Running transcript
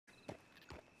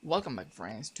Welcome back,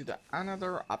 friends, to the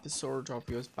another episode of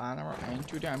your banner, and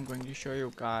today I'm going to show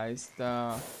you guys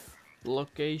the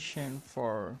location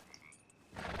for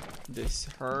this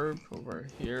herb. Over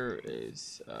here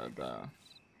is the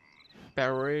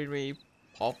Prairie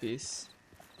Poppies,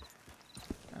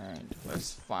 and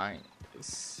let's find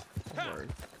this over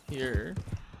here.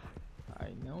 I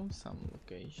know some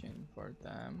location for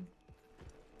them.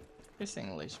 This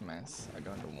Englishman, I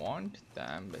don't want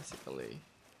them basically.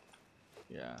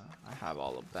 Yeah, I have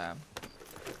all of them.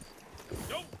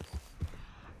 Nope.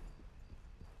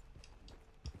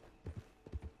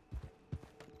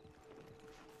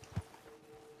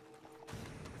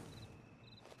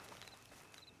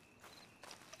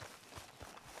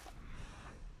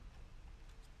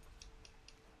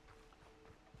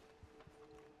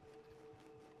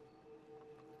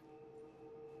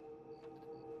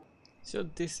 So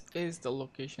this is the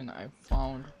location. I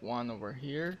found one over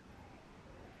here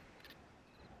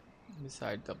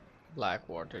beside the black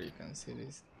water. You can see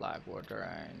this black water,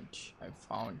 and I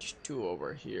found two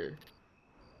over here.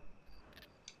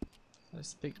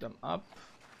 Let's pick them up.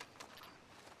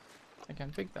 I can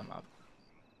pick them up.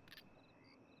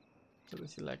 So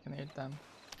let's see if I can hit them.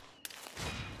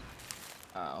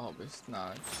 I hope it's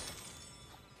not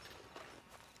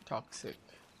toxic.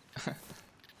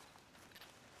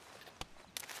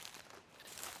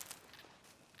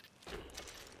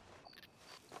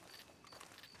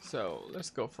 So let's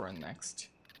go for a next.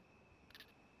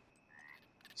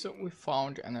 So we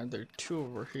found another two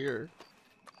over here.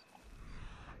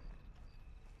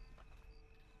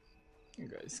 You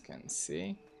guys can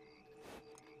see.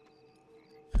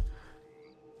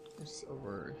 It's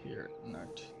over here,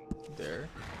 not there.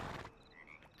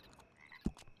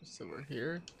 It's over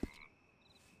here.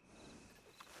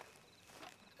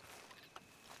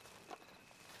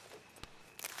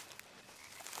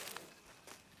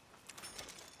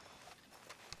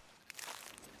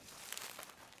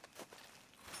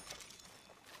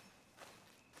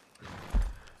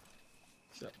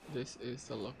 So this is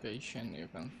the location you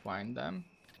can find them.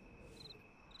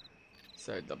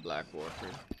 Inside the black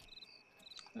water.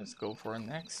 Let's go for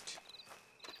next.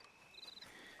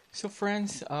 So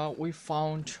friends, we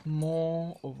found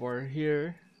more over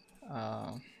here.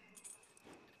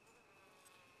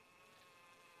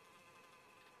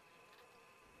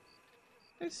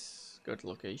 It's good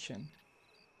location.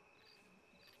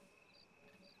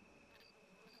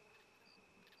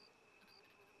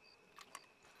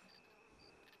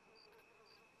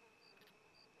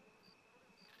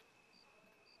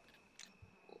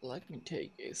 Let me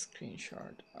take a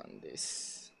screenshot on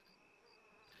this.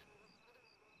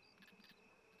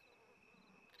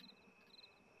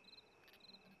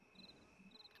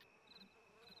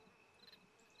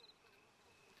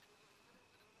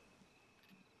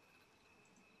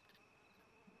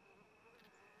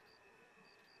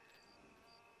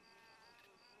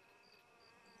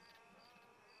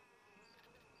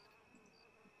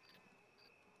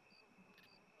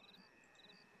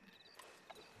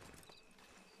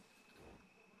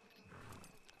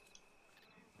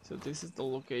 So this is the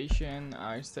location.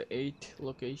 It's the 8th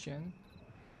location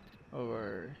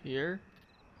over here.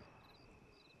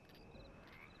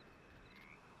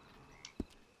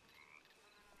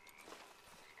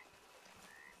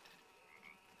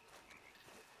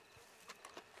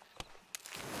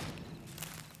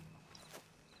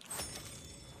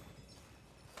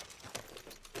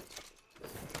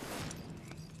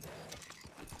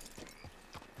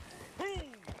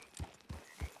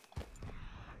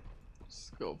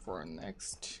 Go for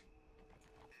next.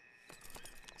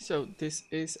 So this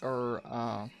is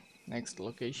our next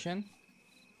location.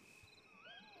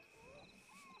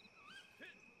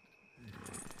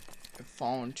 I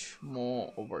found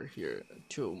more over here,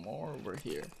 two more over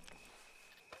here.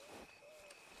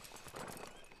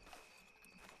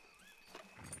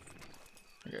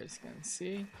 You guys can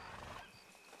see.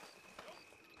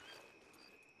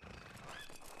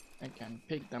 I can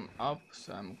pick them up,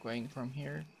 so I'm going from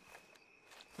here.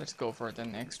 Let's go for the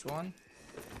next one.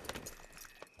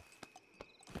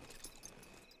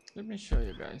 Let me show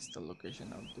you guys the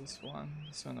location of this one.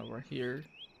 This one over here.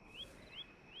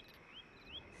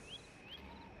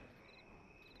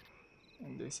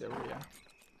 In this area.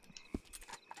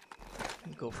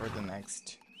 Go for the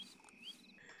next.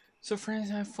 So friends,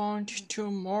 I found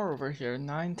two more over here.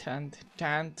 9th and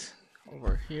 10th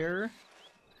over here.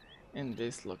 In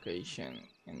this location.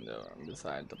 In the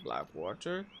beside the black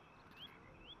water.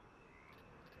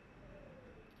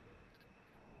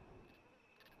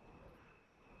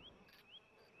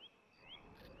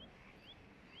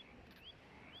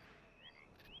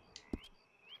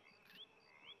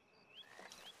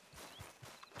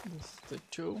 This is the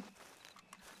 2.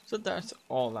 So that's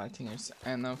all. I think it's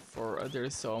enough for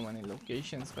there's so many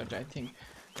locations, but I think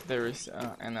there is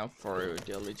enough for your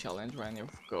daily challenge when you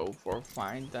go for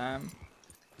find them.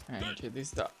 And this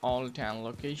is the all 10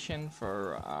 location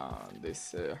for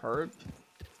this herb.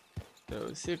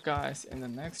 So see you guys in the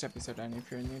next episode, and if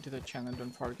you're new to the channel,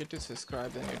 don't forget to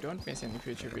subscribe and you don't miss any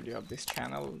future video of this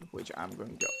channel, which I'm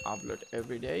going to upload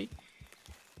every day.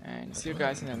 And see you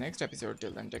guys in the next episode.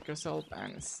 Till then, take yourself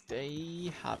and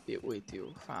stay happy with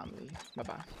your family. Bye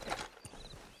bye.